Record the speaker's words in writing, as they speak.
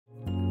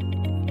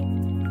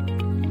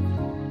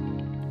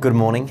Good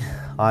morning,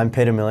 I'm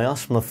Peter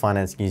Milios from the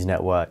Finance News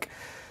Network.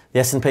 The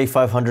S&P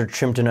 500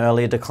 trimmed an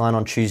earlier decline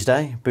on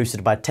Tuesday,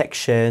 boosted by tech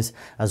shares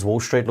as Wall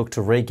Street looked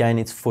to regain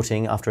its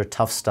footing after a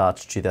tough start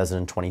to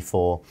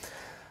 2024.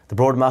 The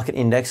broad market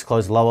index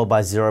closed lower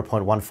by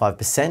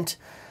 0.15%.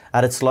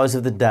 At its lows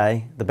of the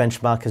day, the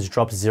benchmark has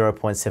dropped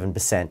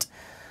 0.7%.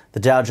 The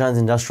Dow Jones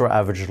Industrial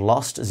Average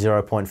lost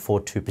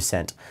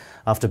 0.42%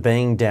 after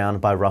being down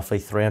by roughly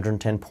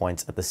 310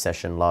 points at the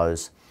session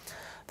lows.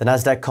 The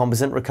Nasdaq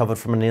Composite recovered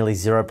from a nearly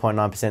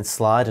 0.9%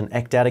 slide and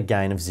eked out a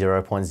gain of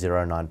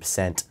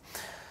 0.09%.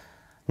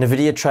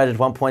 Nvidia traded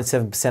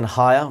 1.7%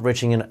 higher,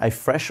 reaching a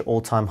fresh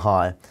all-time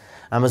high.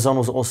 Amazon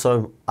was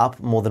also up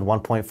more than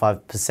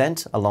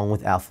 1.5%, along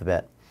with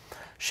Alphabet.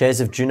 Shares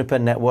of Juniper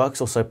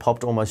Networks also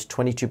popped almost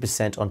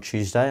 22% on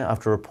Tuesday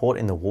after a report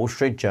in the Wall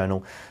Street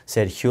Journal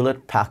said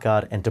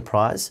Hewlett-Packard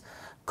Enterprise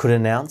could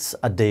announce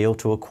a deal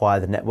to acquire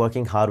the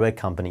networking hardware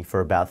company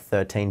for about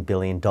 $13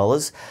 billion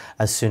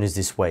as soon as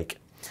this week.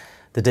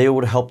 The deal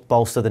would help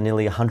bolster the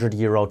nearly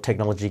 100-year-old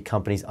technology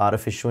company's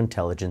artificial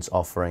intelligence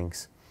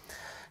offerings.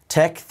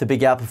 Tech, the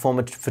big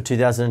outperformer for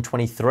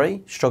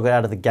 2023, struggled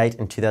out of the gate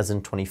in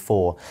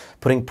 2024,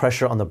 putting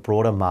pressure on the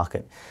broader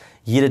market.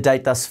 Year to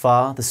date thus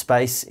far, the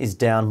space is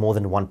down more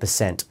than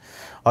 1%.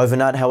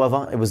 Overnight,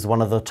 however, it was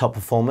one of the top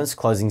performers,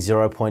 closing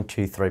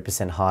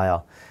 0.23%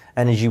 higher.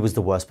 Energy was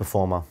the worst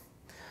performer.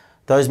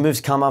 Those moves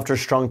come after a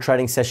strong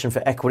trading session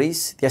for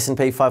equities. The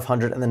S&P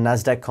 500 and the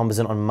Nasdaq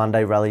Composite on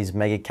Monday rallies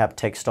mega-cap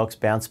tech stocks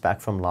bounced back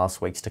from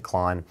last week's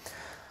decline.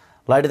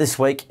 Later this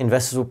week,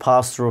 investors will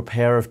pass through a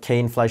pair of key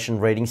inflation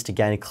readings to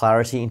gain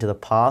clarity into the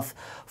path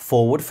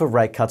forward for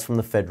rate cuts from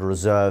the Federal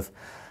Reserve.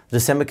 The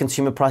December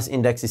Consumer Price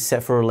Index is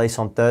set for release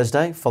on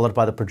Thursday, followed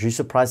by the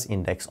Producer Price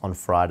Index on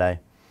Friday.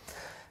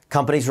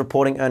 Companies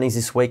reporting earnings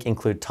this week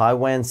include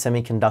Taiwan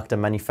Semiconductor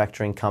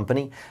Manufacturing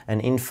Company and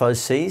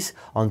Infosys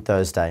on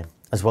Thursday,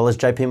 as well as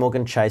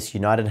JPMorgan Chase,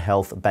 United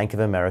Health, Bank of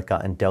America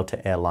and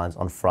Delta Airlines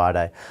on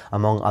Friday,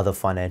 among other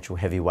financial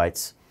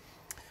heavyweights.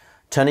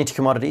 Turning to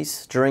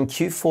commodities, during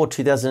Q4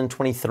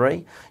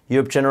 2023,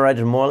 Europe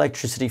generated more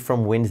electricity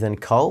from wind than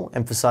coal,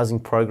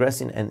 emphasising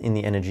progress in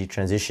the energy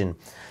transition.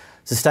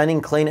 Sustaining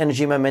clean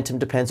energy momentum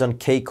depends on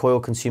key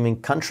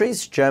oil-consuming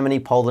countries, Germany,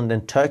 Poland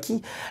and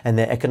Turkey, and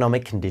their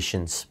economic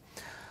conditions.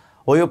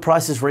 Oil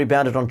prices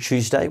rebounded on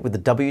Tuesday, with the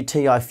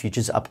WTI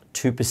futures up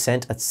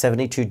 2% at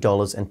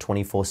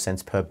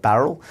 $72.24 per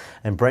barrel,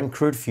 and Brent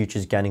crude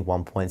futures gaining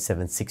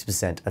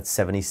 1.76% at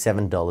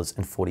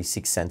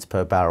 $77.46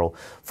 per barrel,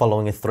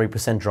 following a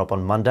 3% drop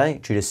on Monday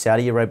due to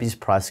Saudi Arabia's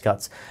price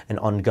cuts and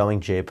ongoing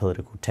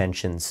geopolitical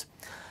tensions.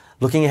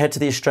 Looking ahead to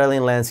the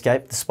Australian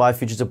landscape, the SPI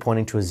futures are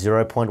pointing to a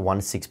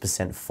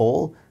 0.16%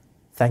 fall.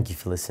 Thank you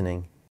for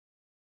listening.